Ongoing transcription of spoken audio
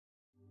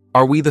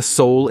Are we the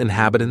sole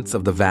inhabitants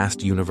of the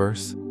vast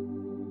universe?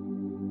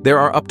 There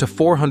are up to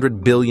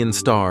 400 billion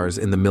stars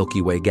in the Milky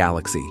Way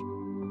Galaxy,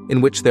 in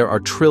which there are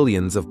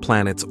trillions of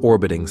planets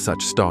orbiting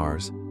such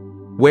stars.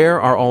 Where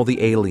are all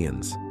the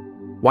aliens?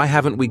 Why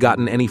haven't we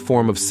gotten any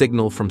form of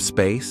signal from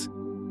space?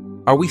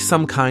 Are we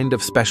some kind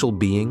of special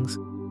beings?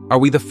 Are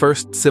we the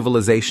first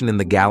civilization in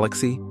the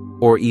galaxy,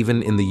 or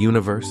even in the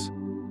universe?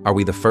 Are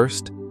we the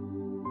first?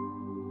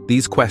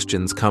 These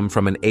questions come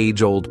from an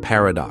age-old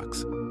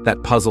paradox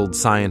that puzzled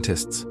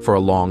scientists for a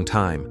long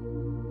time.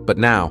 But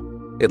now,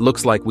 it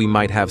looks like we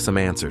might have some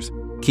answers.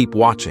 Keep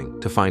watching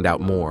to find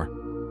out more.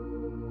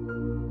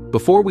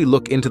 Before we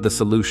look into the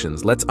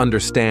solutions, let's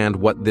understand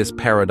what this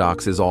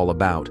paradox is all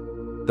about.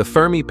 The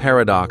Fermi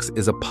Paradox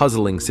is a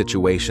puzzling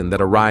situation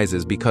that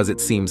arises because it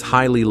seems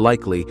highly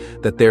likely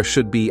that there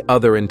should be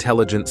other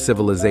intelligent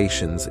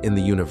civilizations in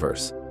the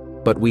universe,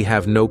 but we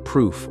have no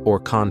proof or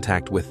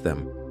contact with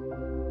them.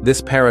 This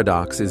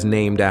paradox is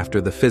named after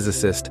the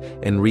physicist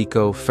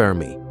Enrico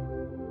Fermi.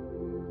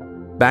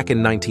 Back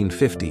in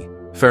 1950,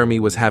 Fermi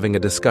was having a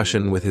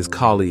discussion with his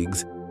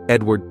colleagues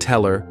Edward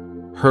Teller,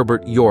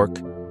 Herbert York,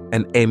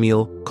 and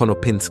Emil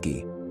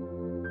Konopinski.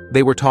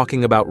 They were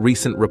talking about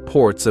recent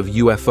reports of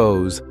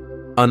UFOs,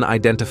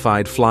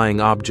 unidentified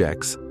flying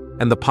objects,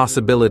 and the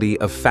possibility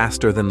of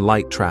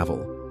faster-than-light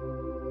travel.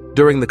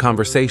 During the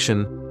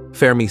conversation,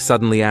 Fermi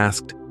suddenly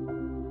asked,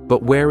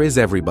 "But where is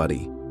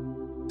everybody?"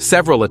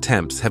 Several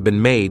attempts have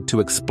been made to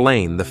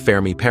explain the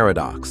Fermi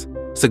Paradox,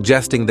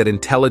 suggesting that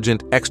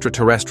intelligent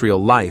extraterrestrial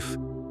life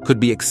could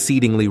be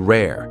exceedingly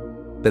rare,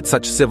 that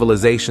such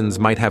civilizations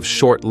might have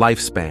short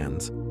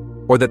lifespans,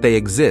 or that they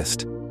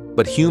exist,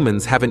 but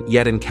humans haven't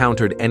yet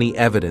encountered any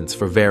evidence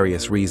for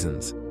various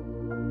reasons.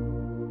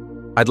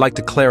 I'd like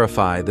to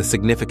clarify the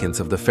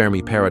significance of the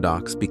Fermi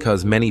Paradox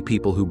because many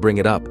people who bring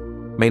it up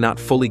may not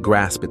fully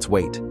grasp its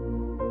weight.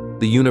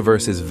 The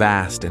universe is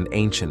vast and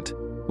ancient,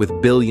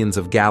 with billions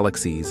of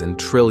galaxies and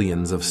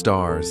trillions of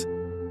stars.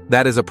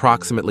 That is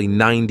approximately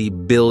 90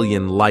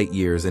 billion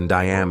light-years in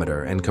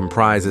diameter and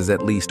comprises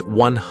at least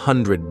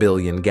 100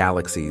 billion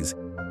galaxies,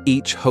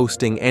 each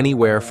hosting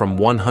anywhere from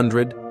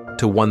 100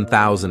 to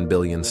 1,000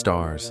 billion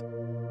stars.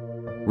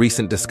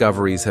 Recent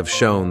discoveries have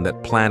shown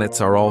that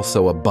planets are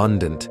also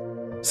abundant,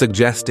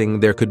 suggesting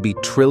there could be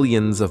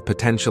trillions of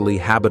potentially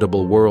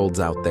habitable worlds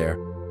out there.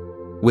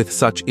 With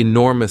such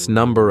enormous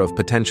number of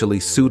potentially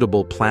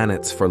suitable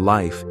planets for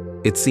life,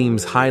 it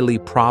seems highly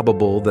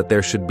probable that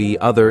there should be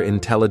other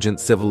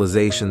intelligent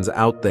civilizations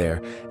out there,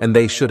 and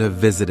they should have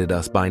visited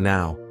us by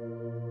now.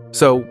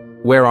 So,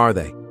 where are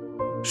they?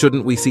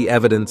 Shouldn't we see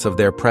evidence of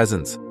their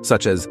presence,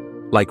 such as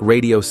like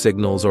radio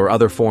signals or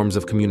other forms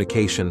of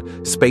communication,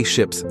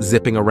 spaceships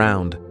zipping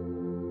around?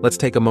 Let's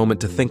take a moment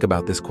to think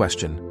about this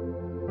question.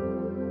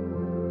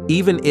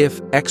 Even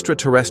if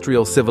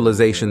extraterrestrial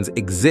civilizations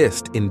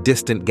exist in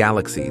distant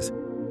galaxies,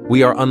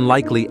 we are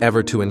unlikely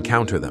ever to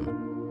encounter them.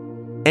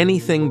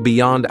 Anything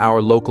beyond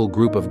our local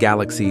group of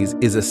galaxies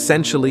is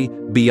essentially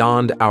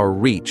beyond our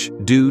reach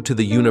due to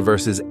the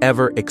universe's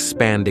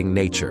ever-expanding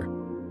nature.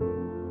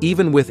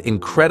 Even with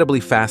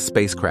incredibly fast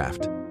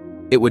spacecraft,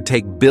 it would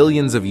take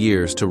billions of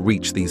years to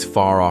reach these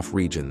far-off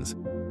regions,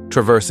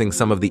 traversing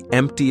some of the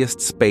emptiest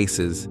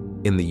spaces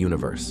in the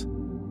universe.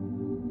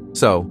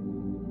 So,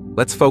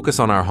 let's focus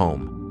on our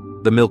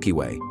home, the Milky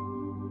Way.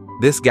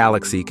 This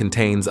galaxy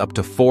contains up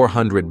to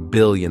 400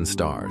 billion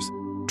stars,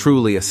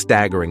 truly a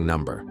staggering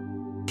number.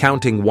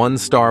 Counting one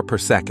star per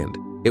second,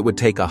 it would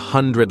take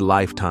 100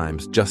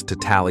 lifetimes just to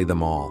tally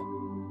them all.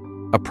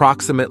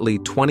 Approximately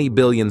 20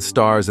 billion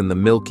stars in the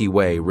Milky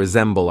Way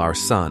resemble our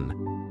Sun,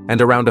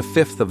 and around a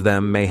fifth of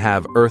them may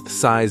have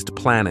Earth-sized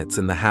planets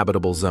in the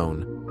habitable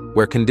zone,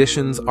 where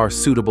conditions are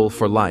suitable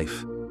for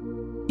life.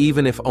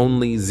 Even if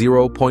only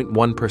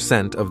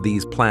 0.1% of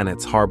these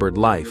planets harbored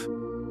life,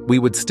 we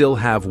would still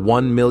have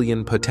 1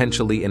 million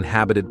potentially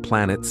inhabited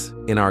planets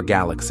in our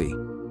galaxy.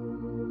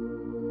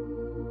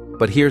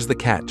 But here's the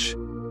catch.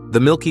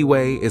 The Milky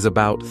Way is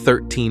about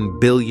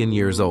 13 billion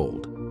years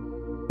old.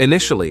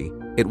 Initially,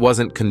 it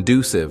wasn't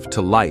conducive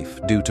to life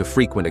due to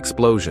frequent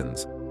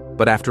explosions,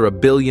 but after 1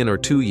 billion or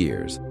 2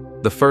 years,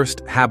 the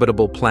first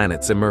habitable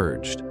planets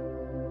emerged.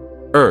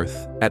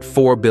 Earth, at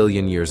 4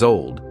 billion years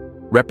old,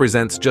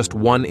 represents just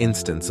one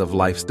instance of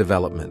life's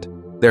development.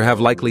 There have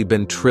likely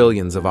been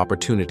trillions of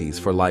opportunities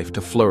for life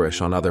to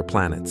flourish on other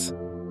planets.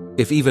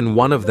 If even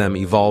one of them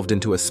evolved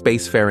into a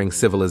spacefaring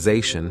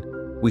civilization,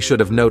 we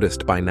should have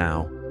noticed by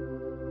now.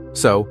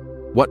 So,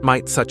 what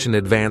might such an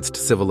advanced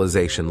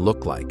civilization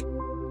look like?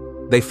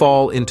 They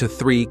fall into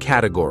 3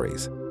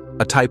 categories.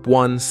 A Type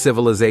 1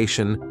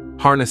 civilization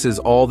harnesses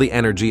all the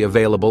energy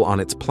available on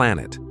its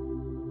planet.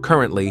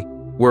 Currently,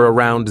 we're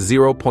around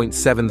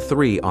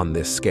 0.73 on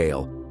this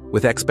scale,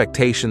 with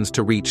expectations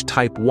to reach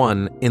Type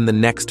 1 in the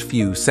next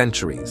few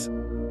centuries.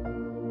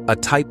 A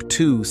Type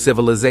 2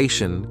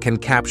 civilization can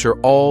capture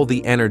all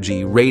the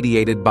energy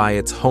radiated by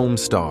its home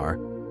star,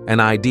 an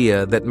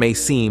idea that may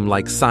seem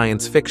like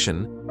science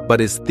fiction,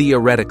 but is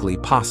theoretically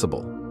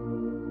possible.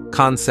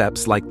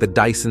 Concepts like the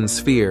Dyson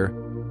sphere,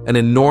 an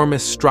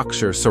enormous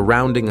structure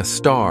surrounding a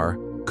star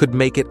could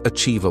make it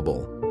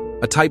achievable.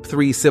 A Type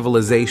 3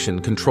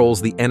 civilization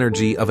controls the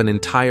energy of an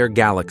entire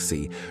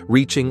galaxy,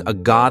 reaching a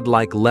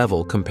godlike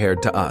level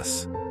compared to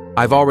us.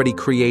 I've already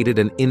created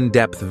an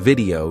in-depth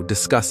video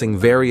discussing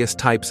various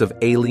types of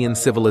alien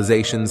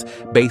civilizations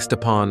based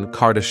upon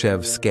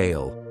Kardashev's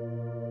scale.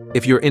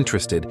 If you're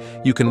interested,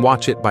 you can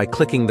watch it by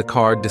clicking the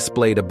card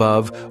displayed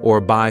above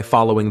or by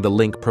following the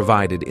link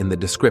provided in the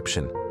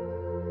description.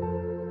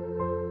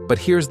 But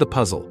here's the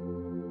puzzle.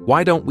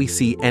 Why don't we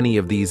see any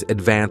of these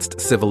advanced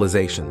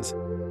civilizations?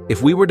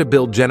 If we were to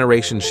build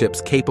generation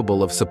ships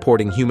capable of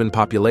supporting human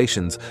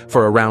populations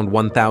for around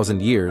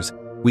 1,000 years,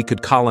 we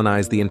could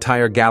colonize the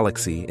entire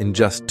galaxy in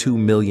just 2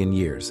 million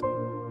years.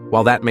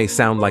 While that may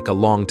sound like a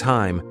long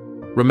time,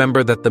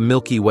 remember that the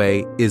Milky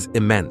Way is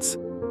immense.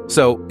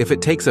 So, if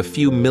it takes a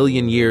few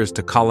million years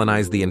to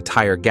colonize the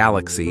entire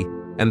galaxy,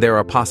 and there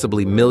are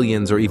possibly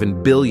millions or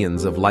even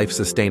billions of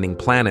life-sustaining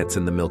planets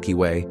in the Milky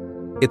Way,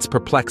 it's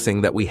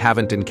perplexing that we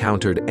haven't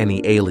encountered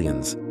any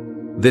aliens.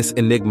 This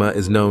enigma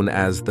is known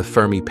as the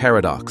Fermi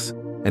Paradox,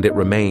 and it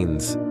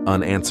remains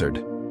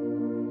unanswered.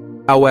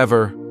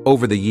 However,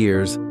 over the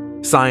years,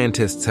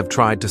 scientists have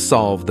tried to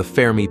solve the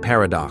Fermi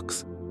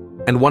Paradox,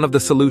 and one of the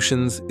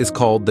solutions is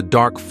called the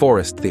dark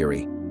forest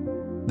theory.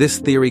 This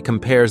theory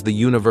compares the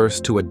universe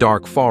to a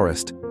dark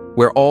forest,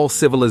 where all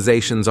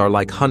civilizations are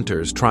like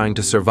hunters trying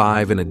to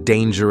survive in a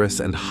dangerous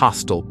and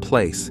hostile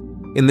place.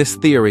 In this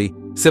theory,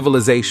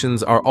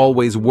 civilizations are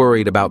always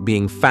worried about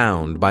being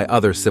found by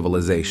other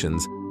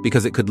civilizations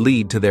because it could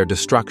lead to their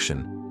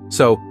destruction.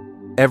 So,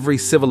 every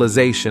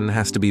civilization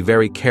has to be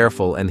very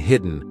careful and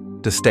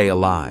hidden to stay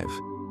alive.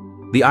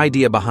 The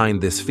idea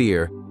behind this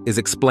fear is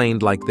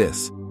explained like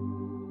this.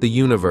 The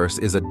universe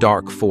is a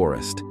dark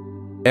forest.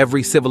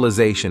 Every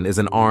civilization is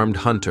an armed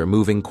hunter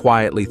moving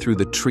quietly through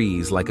the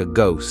trees like a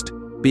ghost,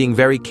 being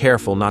very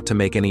careful not to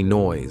make any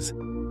noise.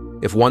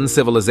 If one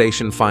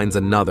civilization finds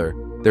another,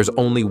 there's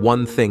only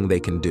one thing they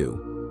can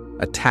do: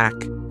 attack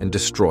and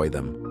destroy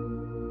them.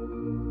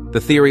 The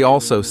theory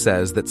also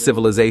says that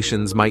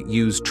civilizations might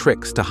use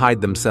tricks to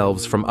hide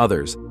themselves from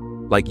others,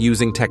 like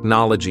using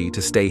technology to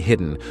stay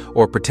hidden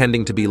or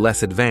pretending to be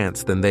less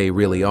advanced than they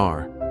really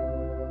are.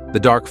 The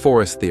dark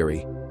forest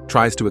theory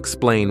tries to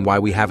explain why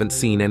we haven't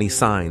seen any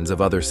signs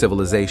of other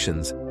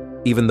civilizations,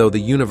 even though the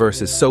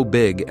universe is so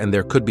big and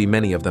there could be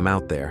many of them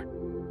out there.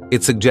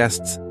 It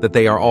suggests that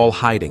they are all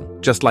hiding,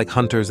 just like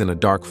hunters in a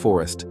dark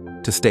forest,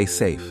 to stay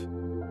safe.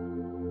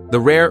 The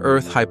rare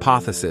Earth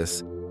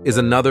hypothesis is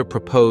another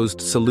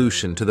proposed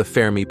solution to the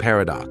Fermi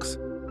Paradox.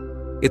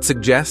 It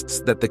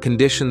suggests that the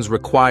conditions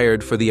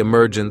required for the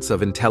emergence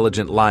of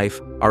intelligent life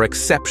are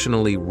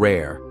exceptionally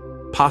rare,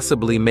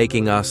 possibly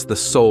making us the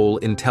sole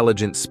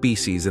intelligent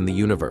species in the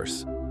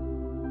universe.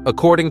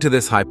 According to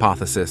this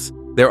hypothesis,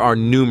 there are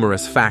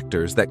numerous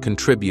factors that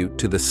contribute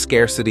to the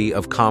scarcity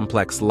of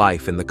complex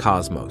life in the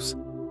cosmos.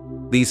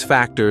 These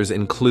factors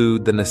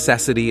include the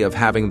necessity of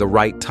having the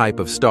right type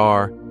of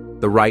star,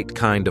 the right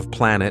kind of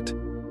planet,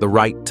 the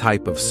right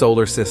type of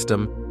solar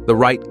system, the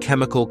right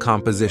chemical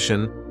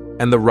composition,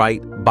 and the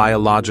right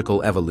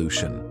biological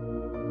evolution.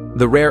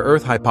 The rare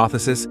Earth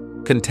hypothesis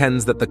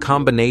contends that the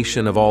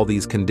combination of all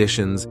these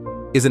conditions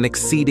is an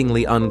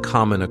exceedingly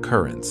uncommon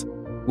occurrence,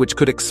 which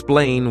could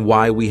explain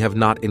why we have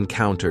not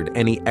encountered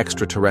any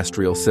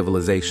extraterrestrial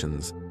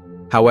civilizations.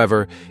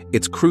 However,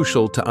 it's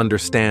crucial to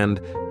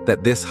understand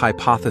that this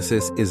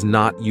hypothesis is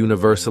not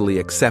universally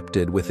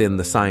accepted within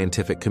the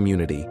scientific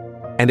community,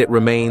 and it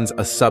remains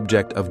a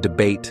subject of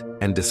debate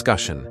and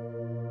discussion.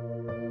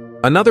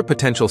 Another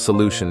potential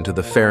solution to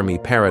the Fermi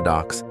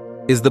Paradox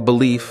is the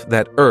belief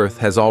that Earth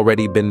has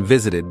already been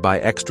visited by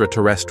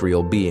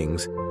extraterrestrial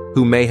beings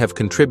who may have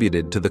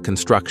contributed to the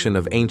construction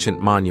of ancient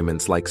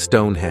monuments like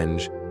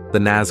Stonehenge, the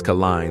Nazca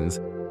Lines,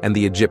 and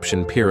the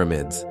Egyptian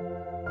pyramids.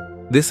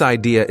 This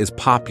idea is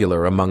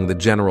popular among the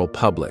general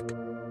public,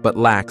 but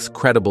lacks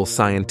credible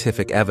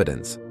scientific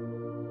evidence.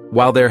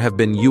 While there have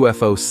been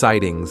UFO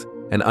sightings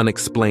and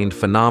unexplained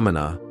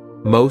phenomena,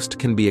 most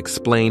can be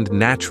explained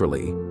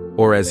naturally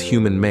or as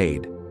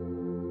human-made.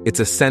 It's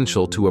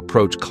essential to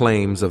approach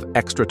claims of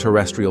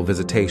extraterrestrial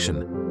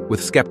visitation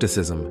with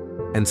skepticism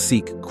and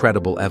seek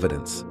credible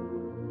evidence.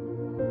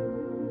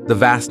 The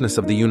vastness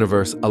of the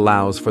universe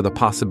allows for the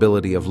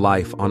possibility of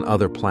life on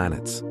other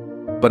planets,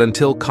 but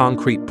until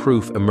concrete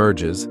proof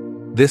emerges,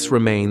 this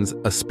remains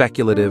a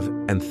speculative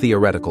and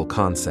theoretical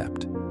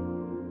concept.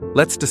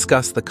 Let's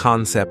discuss the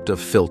concept of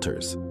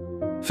filters.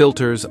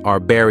 Filters are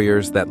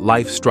barriers that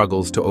life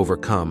struggles to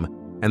overcome,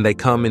 and they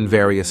come in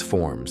various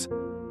forms.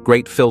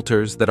 Great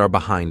filters that are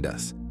behind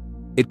us.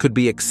 It could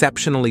be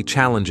exceptionally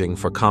challenging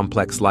for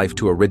complex life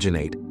to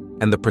originate,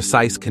 and the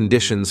precise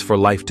conditions for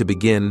life to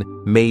begin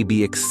may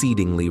be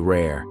exceedingly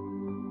rare.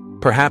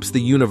 Perhaps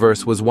the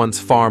universe was once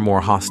far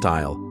more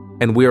hostile,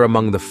 and we're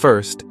among the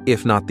first,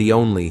 if not the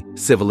only,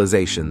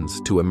 civilizations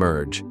to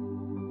emerge.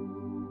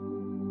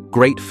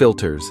 Great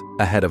filters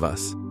ahead of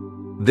us.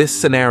 This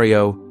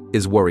scenario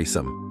is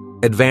worrisome.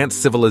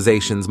 Advanced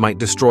civilizations might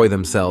destroy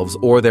themselves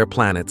or their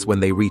planets when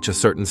they reach a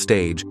certain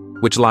stage,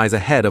 which lies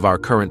ahead of our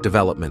current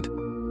development.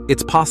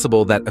 It's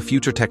possible that a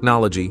future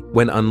technology,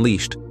 when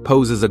unleashed,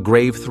 poses a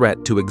grave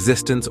threat to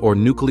existence or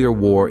nuclear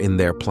war in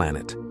their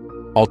planet.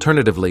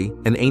 Alternatively,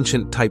 an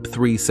ancient Type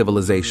 3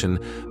 civilization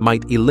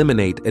might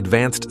eliminate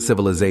advanced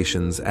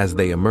civilizations as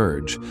they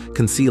emerge,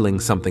 concealing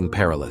something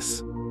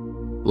perilous.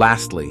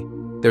 Lastly,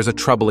 there's a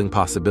troubling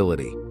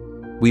possibility.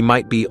 We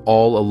might be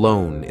all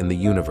alone in the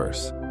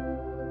universe.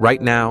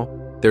 Right now,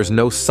 there's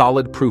no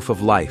solid proof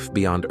of life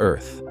beyond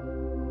Earth.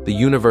 The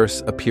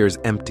universe appears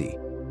empty,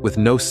 with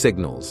no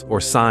signals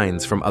or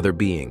signs from other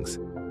beings.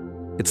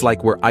 It's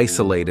like we're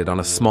isolated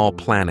on a small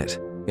planet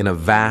in a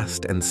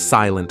vast and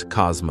silent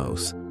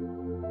cosmos.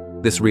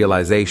 This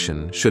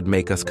realization should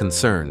make us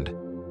concerned.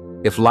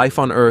 If life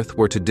on Earth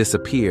were to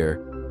disappear,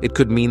 it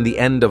could mean the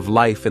end of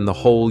life in the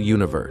whole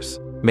universe,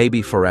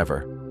 maybe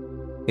forever.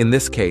 In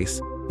this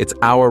case, it's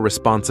our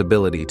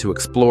responsibility to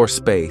explore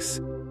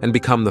space and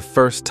become the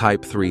first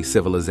Type 3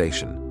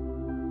 civilization.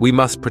 We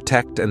must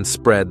protect and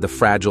spread the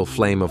fragile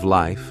flame of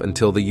life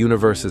until the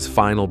universe's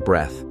final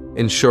breath,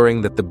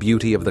 ensuring that the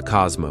beauty of the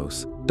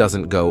cosmos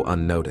doesn't go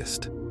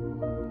unnoticed.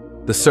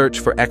 The search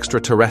for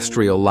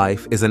extraterrestrial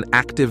life is an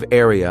active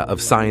area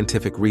of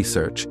scientific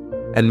research,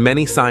 and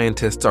many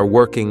scientists are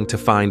working to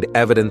find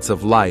evidence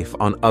of life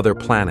on other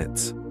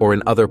planets or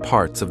in other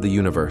parts of the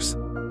universe.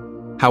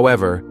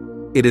 However,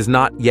 it is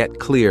not yet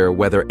clear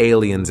whether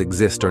aliens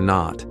exist or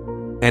not,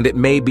 and it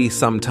may be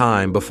some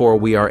time before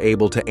we are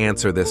able to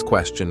answer this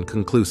question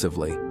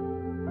conclusively.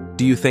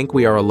 Do you think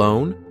we are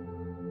alone?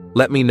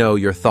 Let me know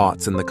your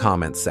thoughts in the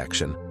comments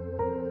section.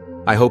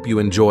 I hope you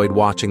enjoyed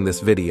watching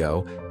this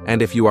video,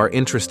 and if you are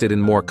interested in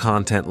more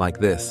content like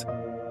this,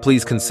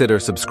 please consider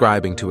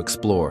subscribing to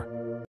Explore.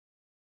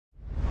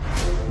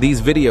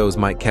 These videos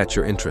might catch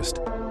your interest.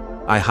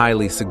 I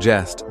highly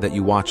suggest that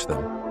you watch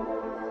them.